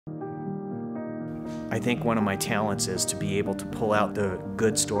I think one of my talents is to be able to pull out the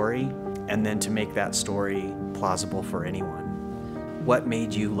good story and then to make that story plausible for anyone. What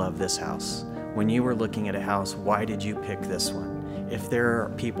made you love this house? When you were looking at a house, why did you pick this one? If there are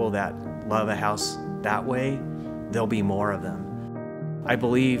people that love a house that way, there'll be more of them. I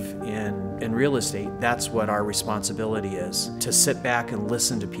believe in real estate, that's what our responsibility is, to sit back and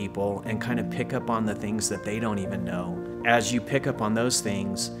listen to people and kind of pick up on the things that they don't even know. As you pick up on those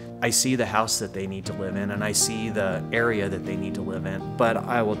things, I see the house that they need to live in and I see the area that they need to live in, but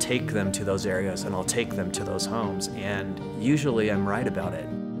I will take them to those areas and I'll take them to those homes, and usually I'm right about it.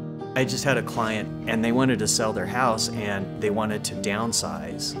 I just had a client and they wanted to sell their house and they wanted to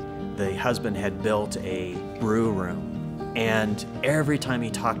downsize. The husband had built a brew room, and every time he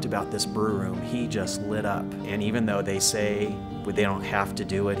talked about this brew room, he just lit up. And even though they say they don't have to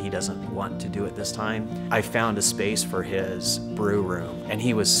do it, he doesn't want to do it this time, I found a space for his brew room, and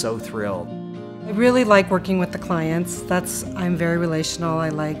he was so thrilled. I really like working with the clients. I'm very relational.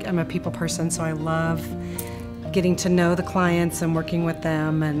 I'm a people person, so I love getting to know the clients and working with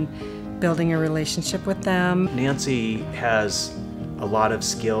them and building a relationship with them. Nancy has a lot of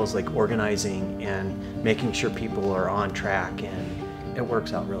skills like organizing and making sure people are on track, and it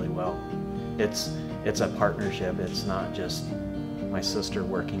works out really well. It's a partnership. It's not just my sister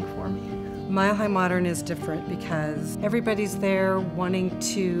working for me. Mile High Modern is different because everybody's there wanting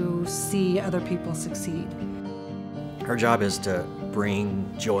to see other people succeed. Our job is to bring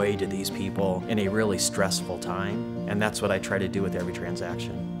joy to these people in a really stressful time, and that's what I try to do with every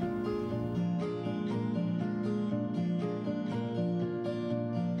transaction.